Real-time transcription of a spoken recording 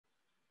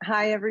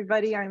Hi,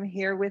 everybody. I'm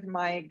here with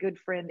my good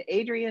friend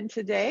Adrian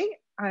today.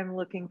 I'm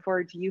looking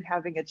forward to you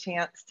having a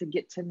chance to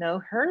get to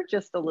know her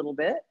just a little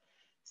bit.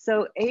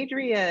 So,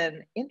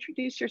 Adrian,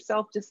 introduce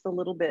yourself just a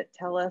little bit.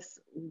 Tell us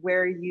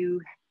where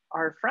you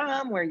are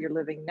from, where you're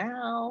living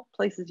now,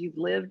 places you've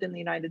lived in the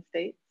United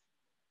States.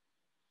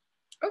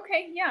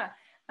 Okay, yeah.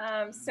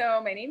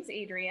 So my name's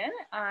Adrian.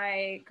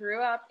 I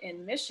grew up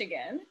in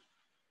Michigan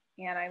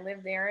and I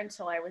lived there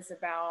until I was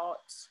about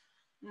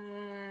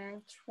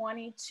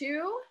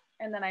 22.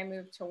 And then I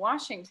moved to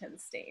Washington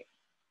State.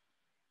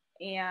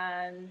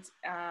 And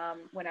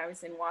when I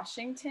was in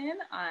Washington,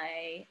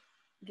 I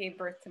gave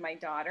birth to my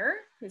daughter,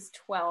 who's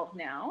 12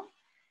 now.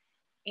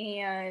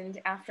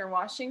 And after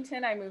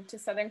Washington, I moved to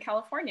Southern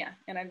California.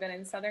 And I've been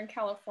in Southern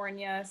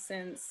California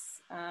since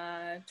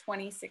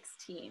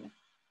 2016.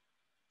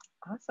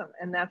 Awesome.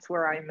 And that's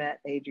where I met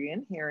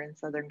Adrian, here in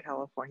Southern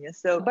California.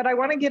 But I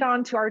want to get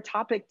on to our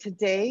topic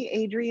today.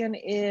 Adrian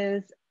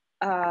is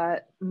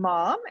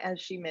mom,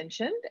 as she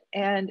mentioned,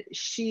 and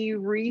she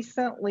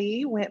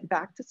recently went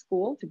back to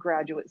school, to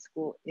graduate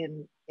school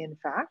in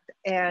fact,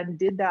 and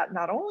did that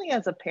not only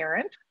as a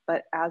parent,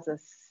 but as a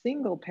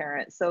single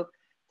parent. So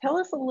tell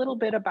us a little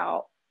bit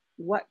about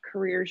what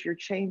careers you're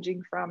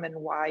changing from and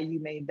why you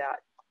made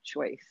that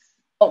choice.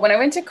 When I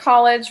went to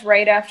college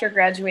right after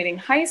graduating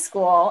high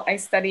school, I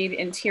studied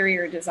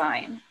interior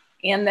design.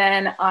 And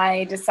then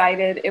I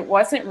decided it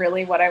wasn't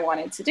really what I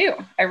wanted to do.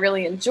 I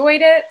really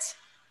enjoyed it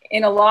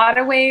in a lot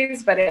of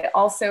ways, but it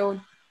also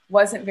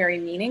wasn't very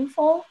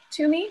meaningful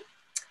to me.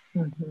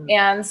 Mm-hmm.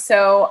 And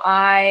so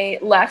I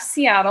left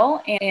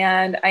Seattle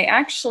and I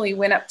actually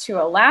went up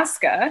to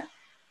Alaska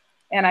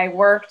and I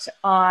worked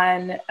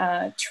on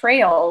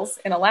trails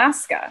in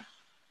Alaska.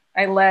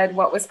 I led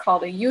what was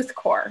called a youth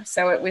corps.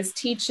 So it was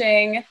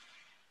teaching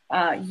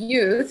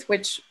youth,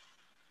 which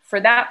for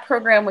that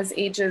program was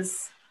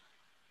ages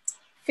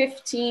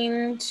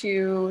 15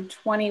 to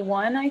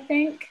 21, I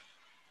think.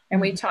 And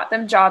we taught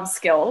them job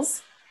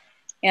skills.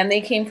 And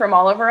they came from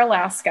all over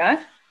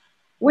Alaska.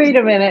 Wait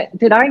a minute.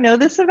 Did I know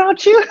this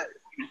about you?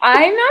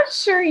 I'm not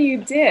sure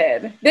you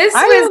did. I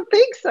don't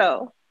think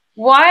so.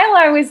 While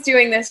I was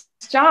doing this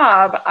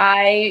job,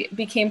 I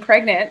became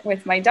pregnant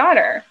with my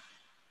daughter.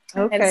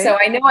 Okay. And so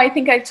I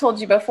think I've told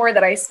you before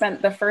that I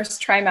spent the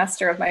first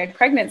trimester of my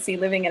pregnancy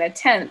living in a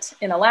tent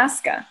in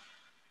Alaska.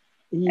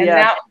 Yes. And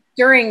that was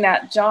during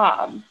that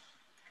job.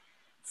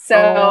 So,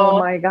 oh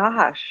my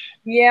gosh.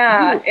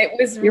 Yeah, it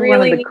was you're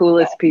really one of the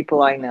coolest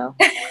people I know.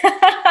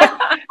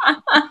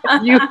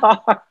 You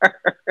are.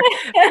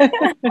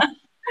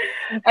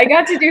 I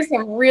got to do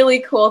some really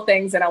cool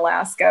things in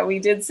Alaska. We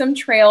did some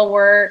trail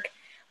work.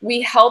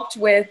 We helped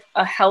with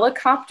a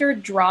helicopter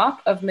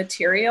drop of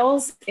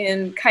materials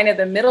in kind of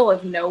the middle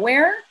of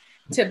nowhere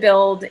to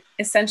build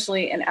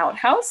essentially an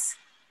outhouse.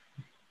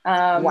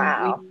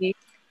 Wow.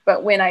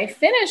 But when I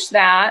finished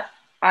that,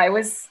 I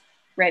was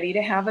ready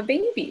to have a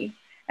baby.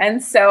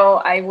 And so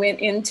I went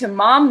into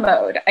mom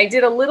mode. I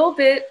did a little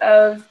bit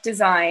of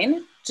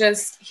design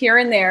just here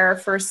and there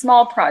for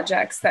small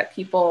projects that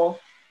people,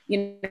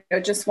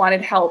 just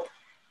wanted help,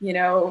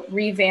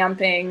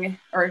 revamping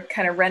or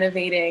kind of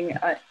renovating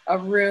a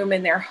room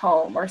in their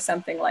home or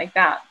something like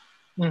that.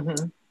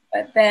 Mm-hmm.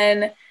 But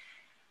then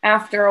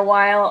after a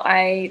while,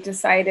 I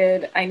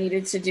decided I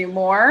needed to do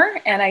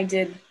more, and I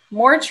did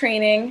more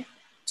training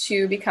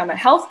to become a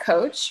health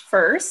coach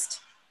first.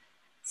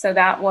 So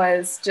that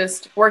was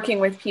just working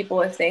with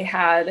people if they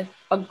had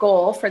a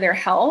goal for their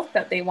health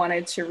that they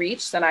wanted to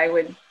reach, then I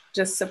would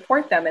just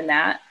support them in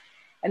that.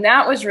 And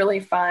that was really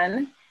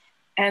fun.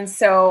 And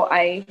so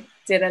I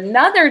did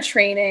another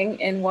training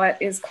in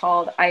what is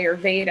called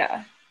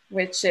Ayurveda,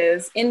 which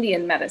is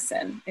Indian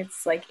medicine.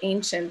 It's like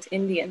ancient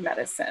Indian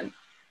medicine.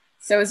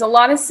 So it was a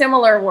lot of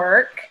similar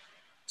work,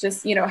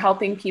 just,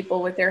 helping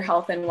people with their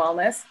health and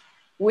wellness,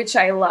 which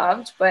I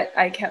loved, but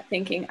I kept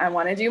thinking I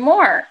want to do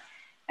more.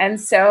 And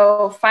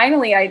so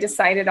finally I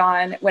decided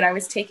on, when I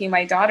was taking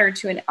my daughter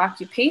to an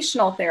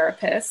occupational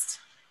therapist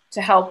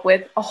to help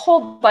with a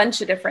whole bunch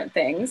of different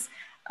things,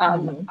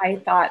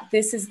 I thought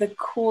this is the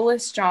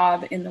coolest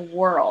job in the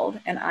world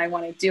and I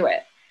want to do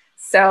it.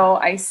 So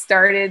I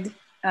started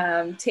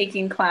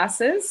taking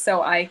classes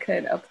so I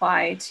could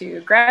apply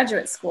to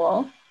graduate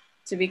school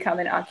to become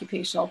an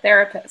occupational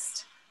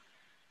therapist.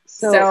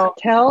 So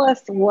tell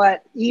us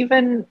what,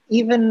 even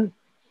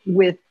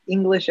with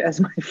English as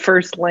my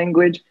first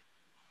language,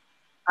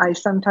 I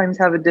sometimes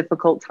have a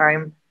difficult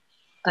time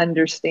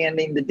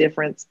understanding the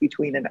difference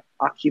between an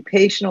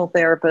occupational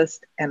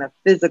therapist and a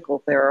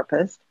physical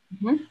therapist.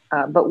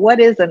 Mm-hmm. But what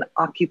is an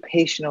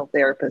occupational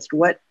therapist?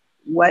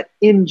 What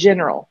in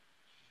general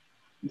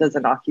does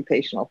an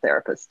occupational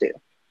therapist do?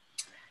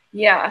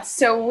 Yeah,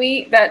 so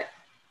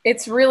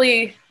it's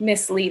really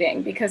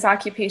misleading because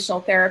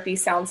occupational therapy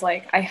sounds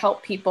like I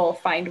help people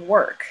find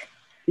work.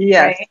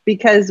 Yes, right?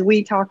 Because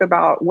we talk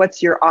about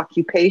what's your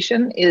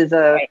occupation is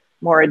a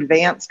more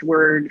advanced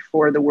word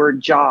for the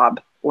word job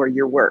or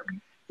your work.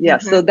 Yeah,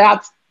 mm-hmm. So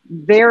that's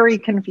very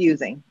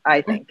confusing, I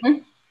think.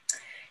 Mm-hmm.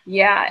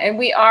 Yeah, and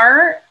we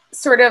are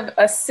sort of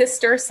a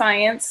sister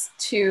science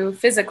to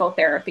physical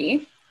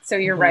therapy. So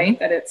you're right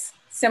that it's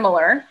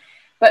similar.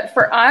 But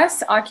for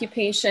us,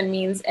 occupation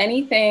means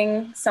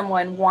anything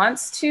someone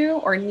wants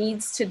to or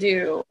needs to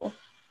do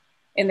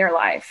in their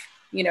life.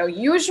 You know,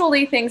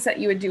 usually things that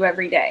you would do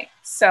every day.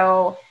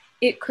 So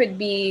it could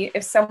be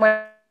if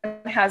someone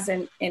has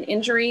an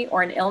injury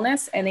or an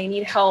illness and they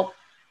need help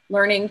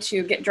learning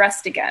to get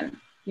dressed again.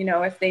 You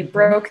know, if they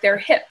broke their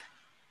hip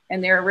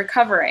and they're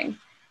recovering,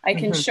 I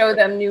can show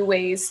them new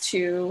ways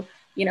to,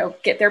 you know,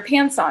 get their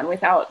pants on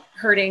without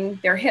hurting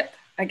their hip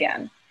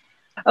again.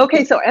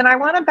 Okay, so, and I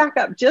want to back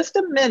up just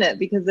a minute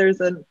because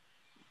there's a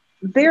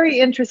very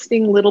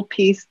interesting little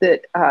piece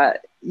that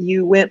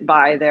you went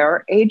by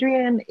there.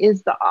 Adrian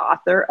is the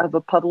author of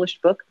a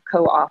published book,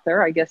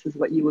 co-author, I guess is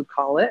what you would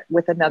call it,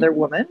 with another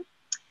woman.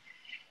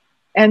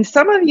 And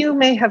some of you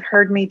may have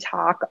heard me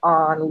talk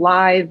on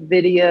live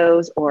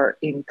videos or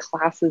in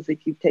classes,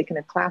 if you've taken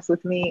a class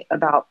with me,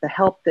 about the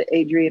help that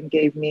Adrian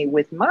gave me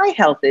with my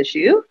health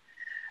issue.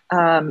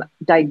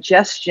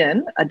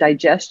 Digestion, a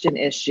digestion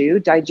issue.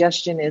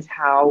 Digestion is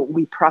how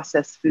we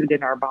process food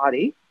in our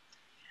body.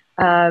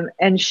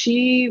 And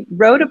she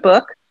wrote a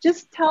book.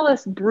 Just tell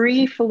us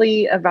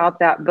briefly about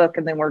that book,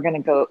 and then we're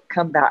going to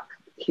come back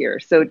here.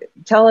 So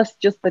tell us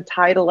just the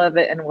title of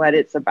it and what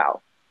it's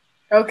about.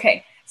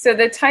 Okay. So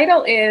the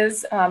title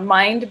is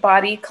Mind,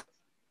 Body,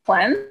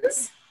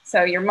 Cleanse.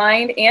 So your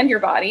mind and your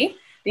body,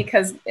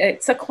 because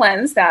it's a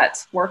cleanse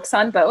that works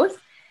on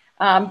both.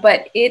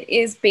 But it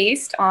is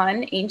based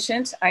on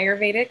ancient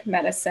Ayurvedic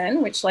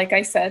medicine, which, like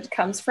I said,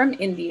 comes from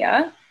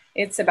India.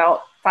 It's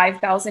about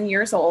 5,000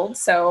 years old.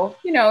 So,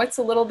 you know, it's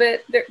a little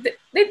bit,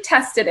 they've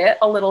tested it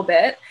a little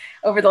bit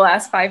over the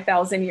last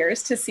 5,000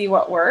 years to see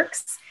what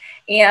works.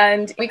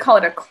 And we call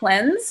it a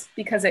cleanse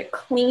because it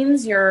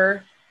cleans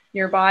your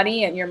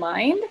body and your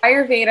mind.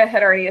 Ayurveda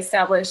had already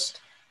established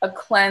a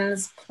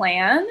cleanse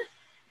plan.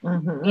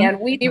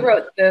 And we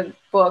wrote the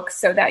book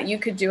so that you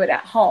could do it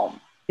at home.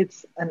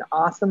 It's an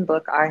awesome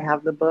book. I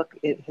have the book.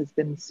 It has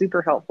been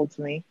super helpful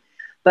to me.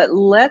 But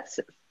let's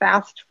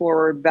fast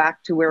forward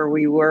back to where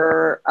we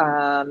were.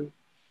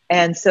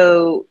 And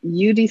so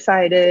you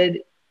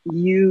decided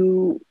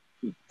you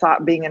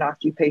thought being an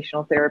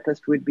occupational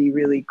therapist would be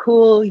really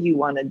cool. You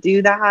want to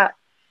do that.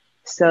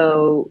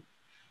 So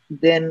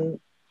then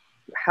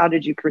how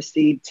did you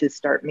proceed to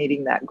start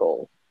meeting that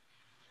goal?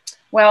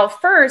 Well,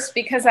 first,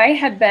 because I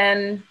had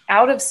been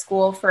out of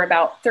school for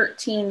about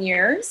 13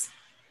 years,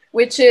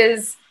 which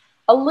is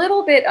a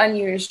little bit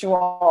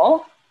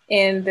unusual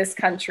in this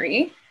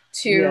country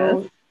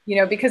to, you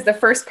know, because the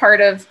first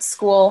part of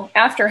school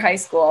after high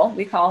school,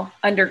 we call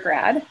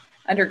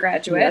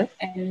undergraduate,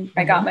 and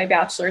I got my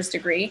bachelor's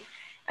degree.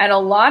 And a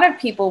lot of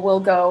people will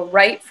go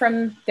right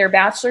from their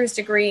bachelor's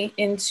degree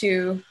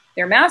into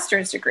their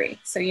master's degree.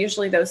 So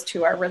usually those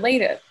two are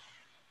related.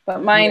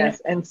 But mine.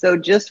 Yes. And so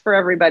just for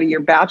everybody,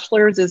 your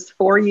bachelor's is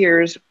 4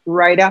 years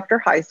right after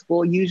high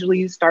school. Usually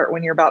you start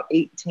when you're about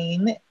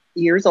 18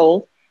 years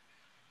old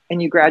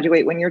and you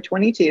graduate when you're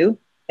 22.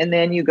 And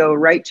then you go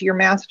right to your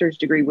master's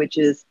degree, which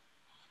is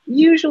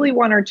usually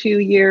 1 or 2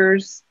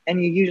 years.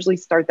 And you usually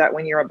start that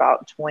when you're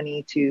about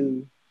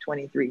 22,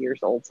 23 years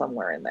old,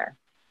 somewhere in there.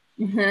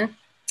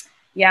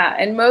 Yeah.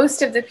 And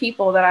most of the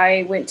people that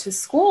I went to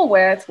school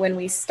with when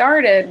we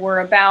started were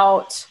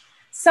about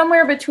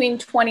somewhere between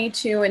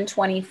 22 and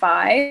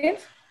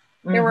 25.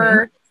 There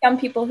were some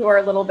people who are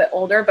a little bit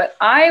older, but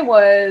I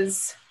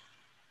was,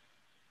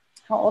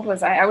 how old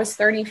was I? I was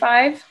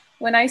 35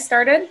 when I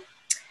started.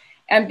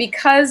 And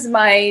because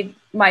my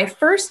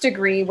first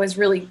degree was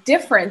really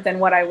different than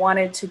what I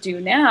wanted to do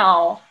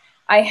now,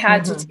 I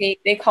had to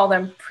take, they call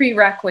them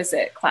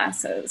prerequisite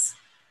classes.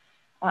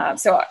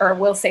 Or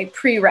we'll say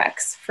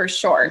prereqs for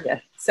short.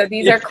 So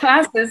these are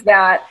classes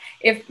that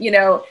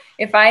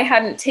if I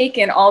hadn't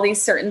taken all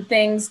these certain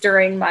things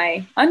during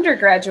my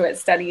undergraduate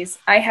studies,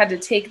 I had to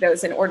take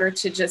those in order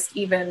to just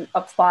even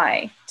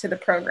apply to the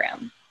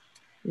program.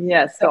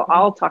 Yes. So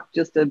I'll talk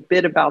just a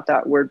bit about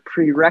that word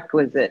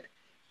prerequisite.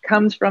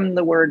 Comes from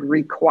the word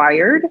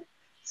required.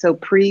 So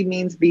pre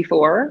means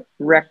before,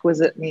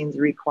 requisite means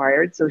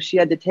required. So she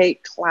had to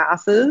take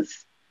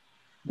classes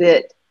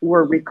that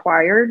were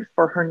required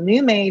for her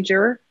new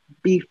major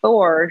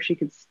before she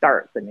could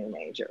start the new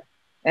major.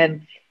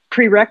 And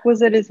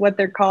prerequisite is what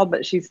they're called,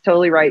 but she's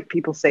totally right.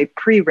 People say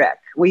prereq.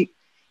 In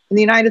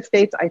the United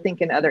States, I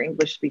think in other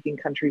English speaking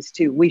countries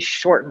too, we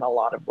shorten a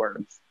lot of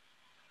words.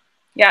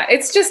 Yeah,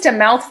 it's just a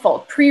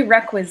mouthful,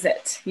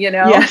 prerequisite,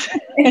 Yes.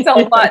 It's a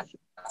lot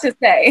to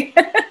say.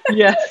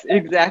 Yes,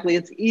 exactly.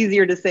 It's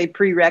easier to say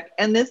prereq.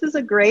 And this is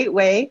a great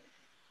way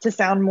to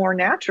sound more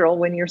natural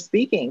when you're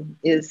speaking,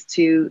 is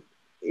to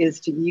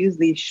use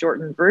these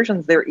shortened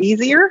versions. They're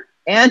easier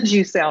and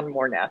you sound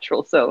more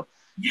natural. So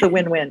it's a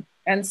win-win.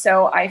 And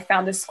so I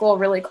found a school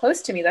really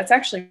close to me that's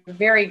actually a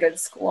very good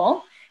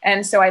school.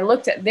 And so I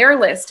looked at their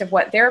list of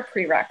what their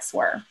prereqs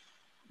were.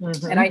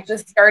 And I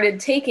just started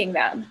taking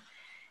them.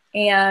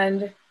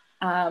 And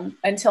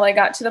until I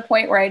got to the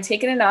point where I'd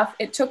taken enough,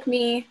 it took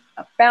me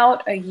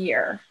about a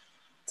year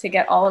to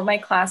get all of my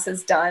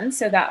classes done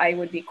so that I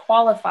would be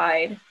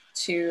qualified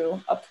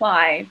to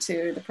apply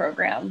to the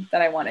program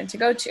that I wanted to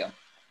go to.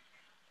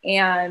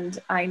 And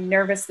I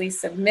nervously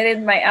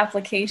submitted my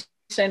application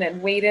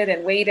and waited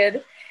and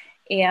waited.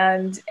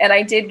 And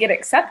I did get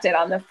accepted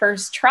on the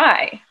first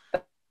try.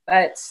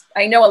 But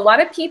I know a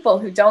lot of people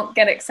who don't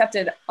get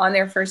accepted on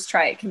their first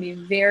try. It can be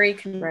very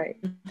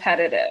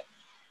competitive.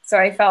 So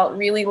I felt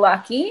really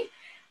lucky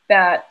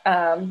that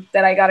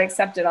I got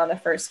accepted on the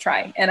first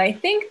try. And I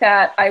think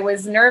that I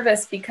was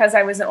nervous because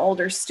I was an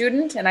older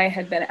student and I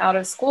had been out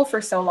of school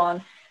for so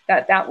long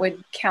that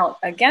would count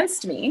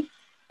against me.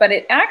 But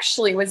it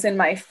actually was in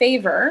my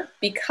favor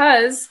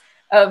because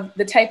of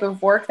the type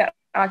of work that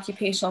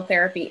occupational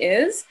therapy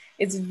is.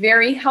 It's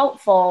very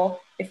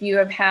helpful if you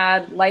have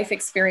had life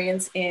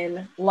experience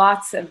in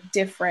lots of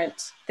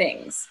different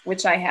things,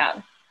 which I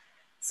have.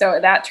 So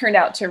that turned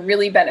out to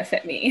really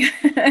benefit me.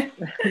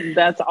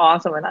 That's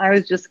awesome. And I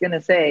was just going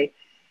to say,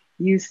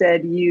 you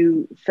said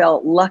you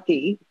felt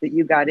lucky that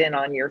you got in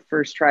on your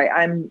first try.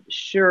 I'm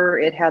sure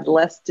it had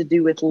less to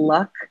do with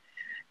luck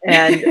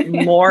and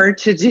more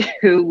to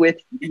do with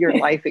your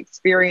life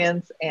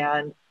experience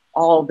and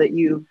all that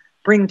you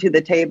bring to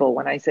the table.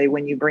 When I say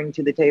when you bring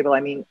to the table, I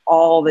mean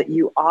all that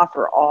you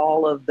offer,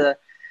 all of the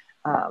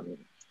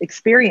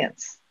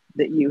experience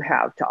that you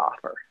have to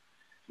offer.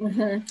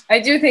 Mm-hmm. I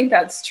do think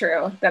that's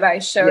true, that I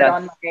showed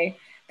on my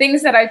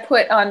things that I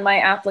put on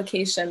my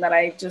application that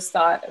I just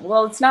thought,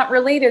 well, it's not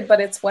related, but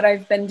it's what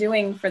I've been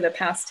doing for the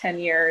past 10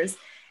 years.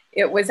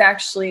 It was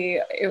actually,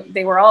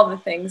 they were all the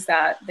things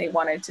that they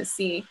wanted to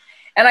see.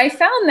 And I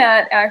found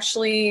that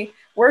actually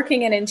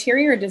working in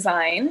interior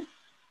design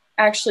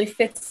actually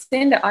fits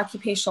into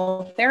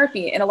occupational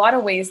therapy in a lot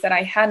of ways that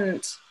I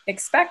hadn't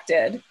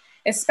expected,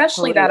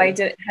 especially that I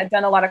had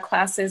done a lot of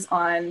classes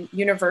on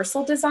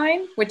universal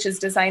design, which is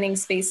designing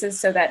spaces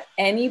so that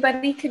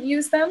anybody could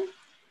use them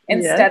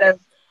instead of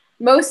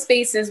most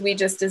spaces. We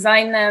just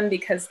design them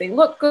because they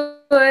look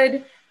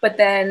good. But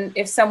then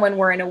if someone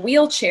were in a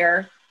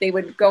wheelchair, they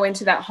would go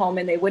into that home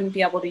and they wouldn't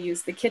be able to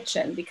use the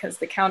kitchen because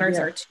the counters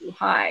are too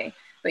high.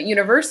 But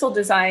universal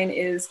design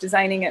is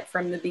designing it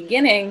from the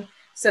beginning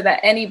so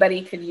that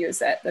anybody could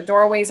use it. The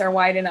doorways are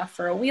wide enough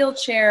for a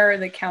wheelchair.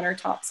 The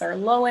countertops are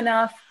low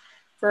enough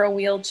for a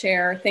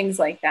wheelchair, things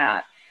like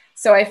that.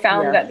 So I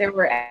found that there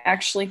were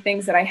actually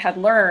things that I had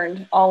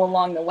learned all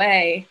along the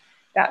way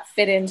that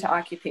fit into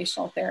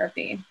occupational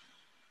therapy.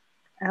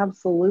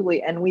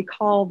 Absolutely. And we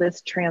call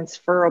this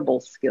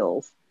transferable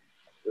skills.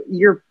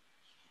 You're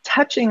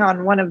touching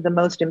on one of the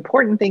most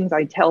important things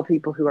I tell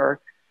people who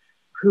are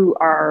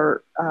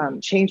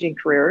changing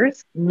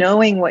careers.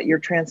 Knowing what your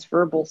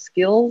transferable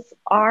skills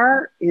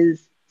are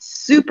is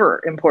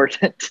super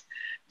important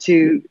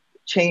to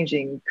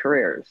changing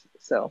careers.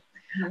 So,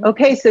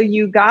 okay, so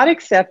you got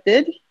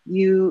accepted.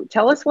 You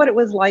tell us what it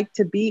was like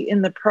to be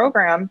in the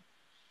program.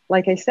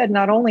 Like I said,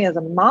 not only as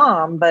a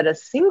mom, but a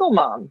single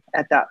mom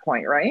at that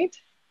point, right?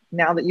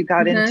 Now that you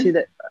got into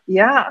the,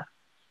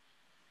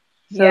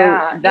 So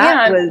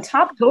that was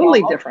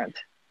totally different.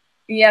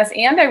 Yes,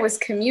 and I was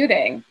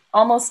commuting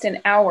almost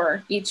an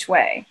hour each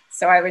way.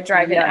 So I would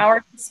drive an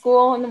hour to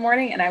school in the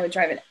morning and I would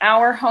drive an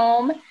hour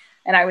home,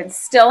 and I would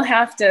still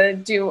have to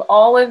do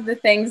all of the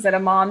things that a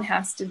mom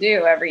has to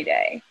do every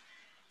day.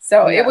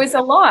 So it was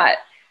a lot,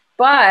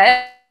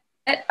 but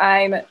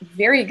I'm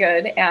very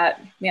good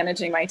at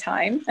managing my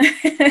time.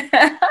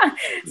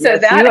 So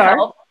that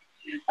helped.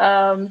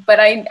 But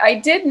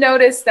I did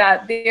notice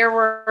that there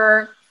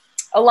were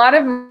a lot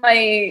of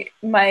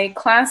my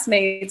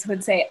classmates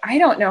would say, I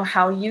don't know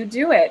how you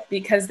do it,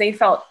 because they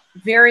felt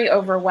very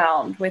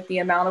overwhelmed with the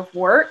amount of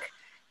work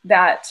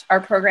that our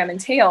program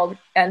entailed,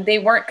 and they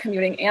weren't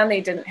commuting and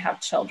they didn't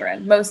have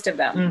children, most of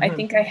them. I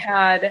think I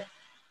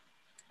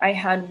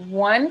had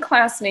one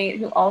classmate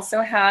who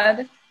also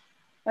had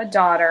a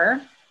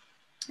daughter,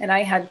 and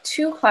I had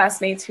two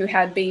classmates who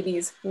had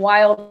babies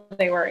while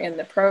they were in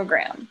the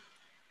program,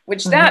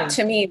 which that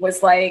to me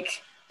was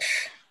like,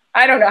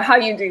 I don't know how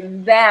you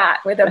do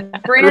that with a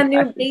brand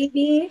new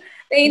baby.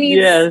 They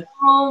need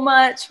so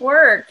much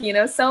work,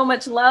 so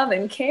much love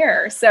and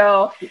care.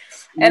 So,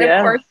 and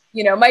of course,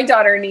 my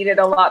daughter needed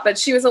a lot, but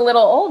she was a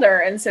little older.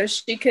 And so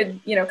she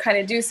could, kind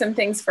of do some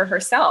things for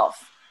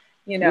herself,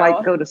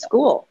 Like go to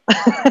school.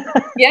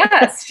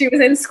 Yes, she was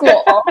in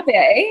school all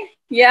day.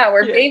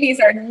 Where babies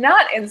are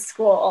not in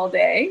school all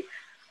day.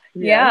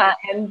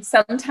 And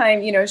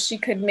sometimes, she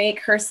could make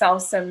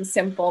herself some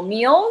simple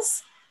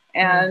meals.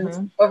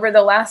 And over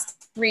the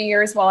last 3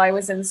 years while I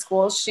was in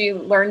school, she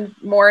learned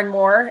more and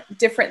more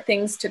different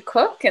things to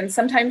cook. And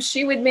sometimes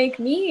she would make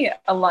me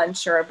a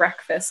lunch or a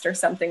breakfast or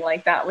something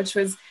like that, which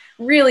was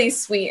really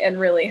sweet and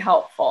really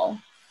helpful.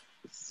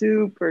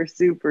 Super,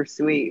 super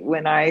sweet.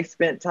 When I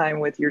spent time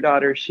with your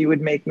daughter, she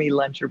would make me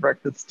lunch or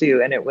breakfast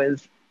too. And it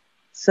was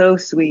so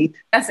sweet.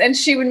 Yes, and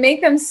she would make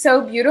them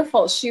so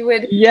beautiful. She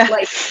would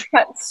like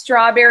cut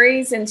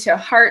strawberries into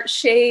heart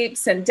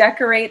shapes and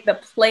decorate the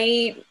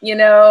plate,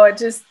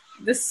 just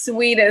the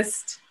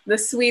sweetest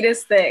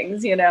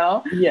things,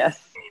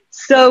 Yes.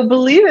 So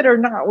believe it or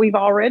not, we've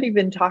already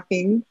been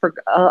talking for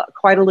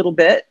quite a little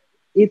bit.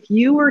 If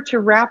you were to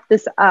wrap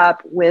this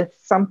up with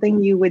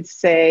something you would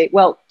say,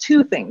 well,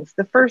 two things.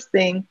 The first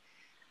thing,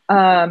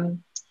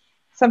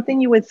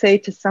 something you would say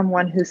to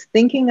someone who's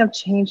thinking of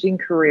changing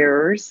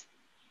careers.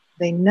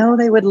 They know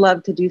they would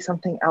love to do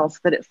something else,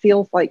 but it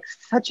feels like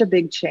such a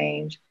big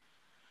change.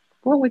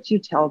 What would you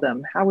tell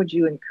them? How would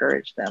you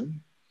encourage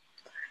them?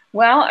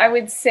 Well, I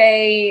would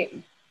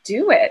say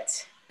do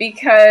it.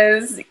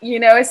 Because, you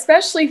know,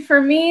 especially for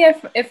me,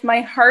 if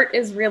my heart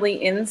is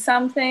really in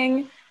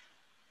something,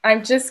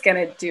 I'm just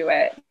going to do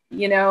it,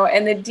 you know,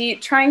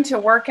 and trying to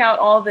work out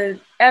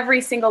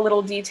every single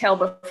little detail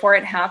before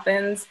it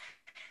happens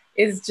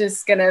is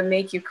just going to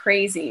make you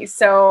crazy.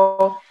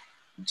 So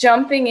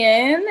jumping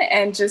in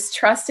and just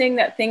trusting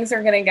that things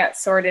are going to get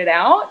sorted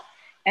out.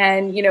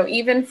 And, you know,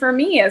 even for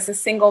me as a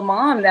single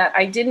mom, that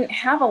I didn't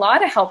have a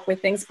lot of help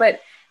with things,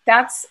 but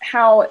that's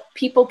how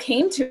people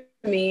came to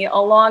me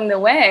along the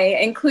way,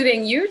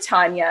 including you,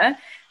 Tanya,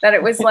 that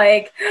it was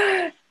like,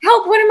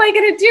 help, what am I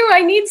going to do?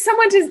 I need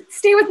someone to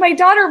stay with my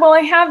daughter while I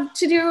have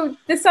to do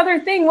this other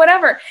thing,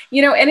 whatever,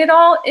 you know, and it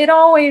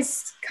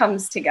always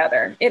comes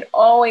together. It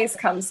always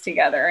comes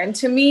together. And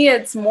to me,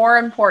 it's more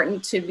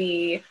important to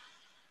be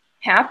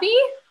happy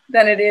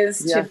than it is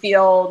to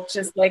feel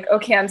just like,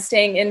 okay, I'm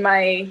staying in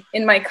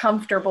my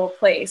comfortable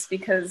place,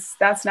 because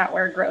that's not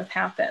where growth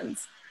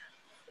happens.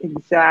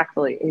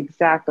 Exactly.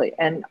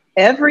 And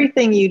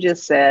everything you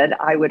just said,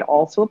 I would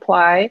also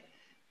apply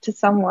to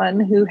someone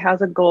who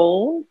has a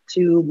goal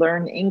to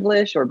learn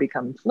English or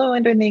become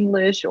fluent in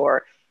English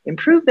or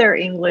improve their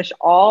English.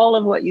 All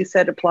of what you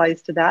said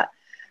applies to that.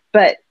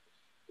 But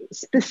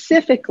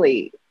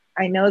specifically,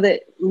 I know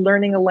that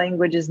learning a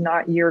language is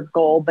not your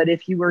goal, but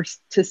if you were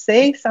to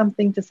say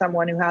something to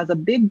someone who has a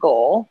big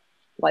goal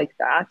like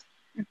that,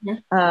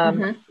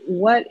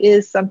 what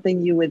is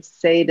something you would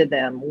say to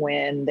them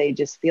when they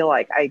just feel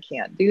like, I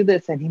can't do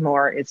this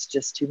anymore, it's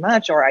just too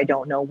much, or I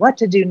don't know what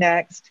to do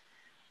next?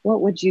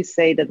 What would you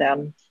say to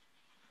them?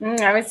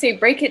 I would say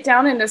break it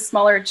down into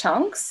smaller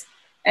chunks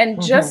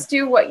and just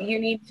do what you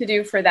need to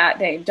do for that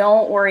day.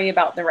 Don't worry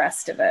about the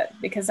rest of it,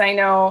 because I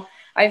know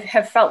I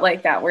have felt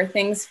like that, where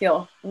things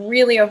feel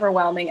really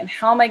overwhelming and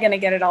how am I going to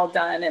get it all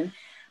done? And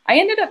I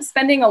ended up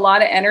spending a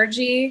lot of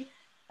energy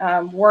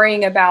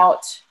worrying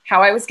about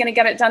how I was going to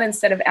get it done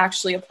instead of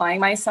actually applying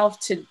myself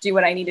to do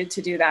what I needed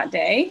to do that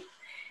day.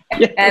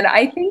 And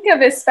I think of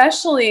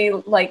especially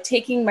like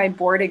taking my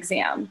board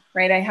exam,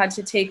 right? I had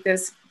to take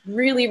this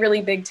really,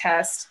 really big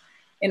test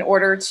in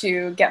order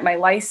to get my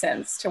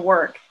license to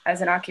work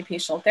as an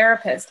occupational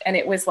therapist. And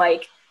it was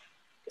like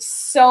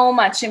so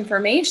much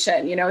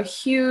information, you know,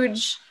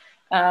 huge.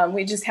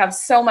 We just have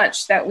so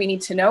much that we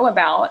need to know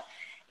about.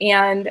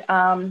 And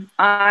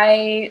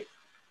I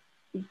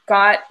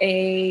got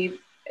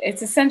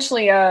it's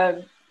essentially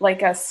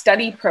like a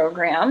study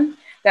program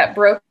that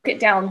broke it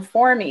down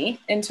for me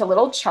into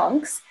little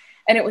chunks.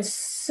 And it was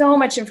so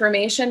much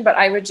information, but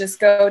I would just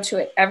go to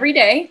it every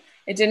day.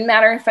 It didn't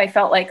matter if I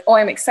felt like, oh,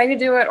 I'm excited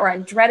to do it, or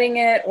I'm dreading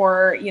it,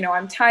 or, you know,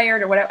 I'm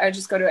tired or whatever. I would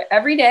just go to it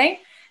every day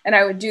and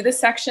I would do the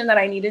section that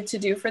I needed to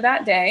do for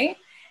that day.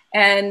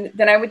 And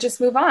then I would just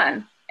move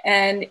on.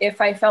 And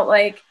if I felt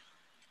like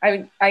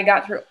I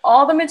got through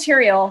all the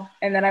material,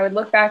 and then I would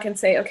look back and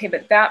say, okay,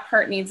 but that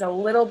part needs a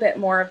little bit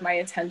more of my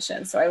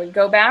attention. So I would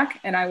go back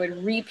and I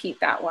would repeat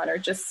that one or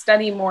just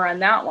study more on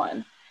that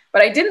one.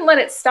 But I didn't let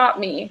it stop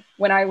me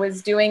when I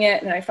was doing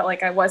it and I felt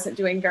like I wasn't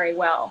doing very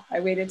well. I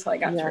waited till I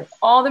got through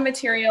all the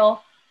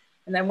material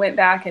and then went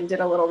back and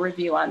did a little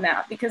review on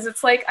that, because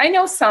it's like, I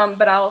know some,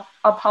 but I'll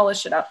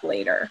polish it up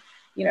later,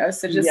 you know?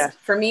 So just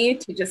for me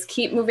to just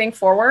keep moving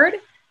forward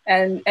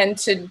and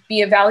to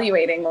be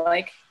evaluating,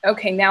 like,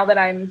 okay, now that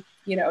I'm,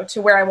 you know,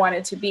 to where I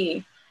wanted to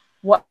be,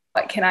 what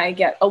can I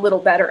get a little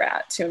better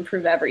at to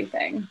improve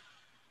everything?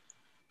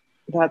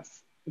 That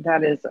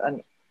is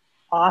an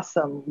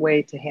awesome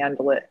way to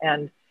handle it.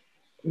 And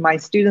my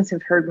students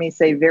have heard me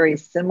say very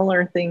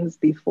similar things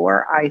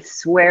before. I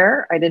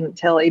swear I didn't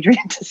tell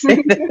Adrian to say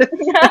this.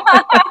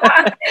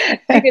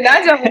 You did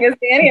not tell me to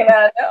say any of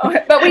that, no.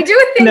 But we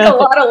do think a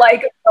lot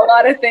alike, a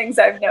lot of things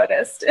I've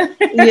noticed.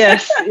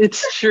 Yes,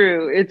 it's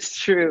true. It's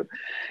true.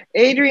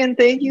 Adrian,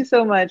 thank you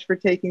so much for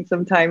taking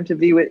some time to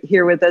be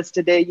here with us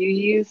today. You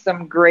used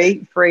some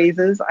great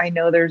phrases. I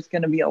know there's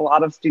going to be a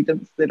lot of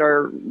students that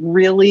are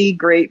really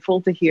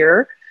grateful to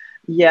hear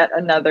yet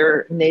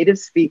another native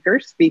speaker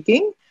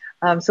speaking.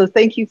 So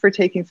thank you for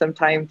taking some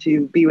time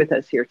to be with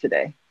us here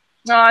today.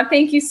 Oh,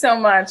 thank you so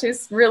much.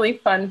 It's really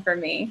fun for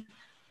me.